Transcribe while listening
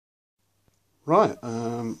Right,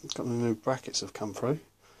 got the new brackets have come through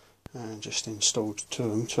and just installed two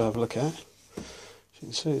of them to have a look at. As you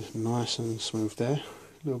can see, it's nice and smooth there.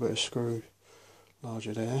 A little bit of screw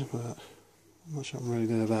larger there, but not much I can really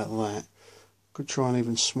do about that. Could try an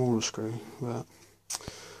even smaller screw, but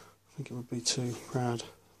I think it would be too proud.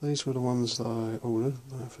 These were the ones that I ordered. I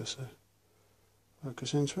don't know if it's a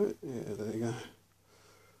focus into it. Yeah, there you go.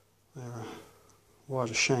 They're a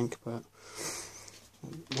wider shank, but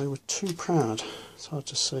they were too proud. It's hard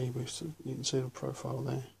to see, but you can see the profile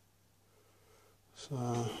there.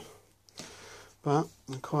 So, but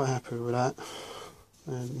I'm quite happy with that.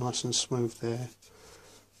 They're nice and smooth there,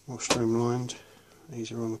 more streamlined,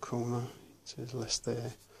 easier on the corner. So there's less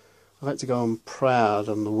there. I've had to go on proud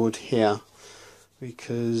on the wood here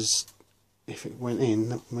because if it went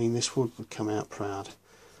in, I mean this wood would come out proud.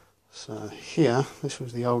 So here, this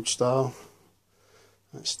was the old style.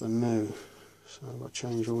 That's the new. So I've got to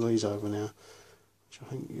change all these over now, which I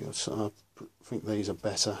think these are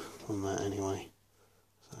better than that anyway.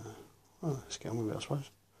 So, well, let's get on with it, I suppose.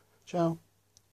 Ciao.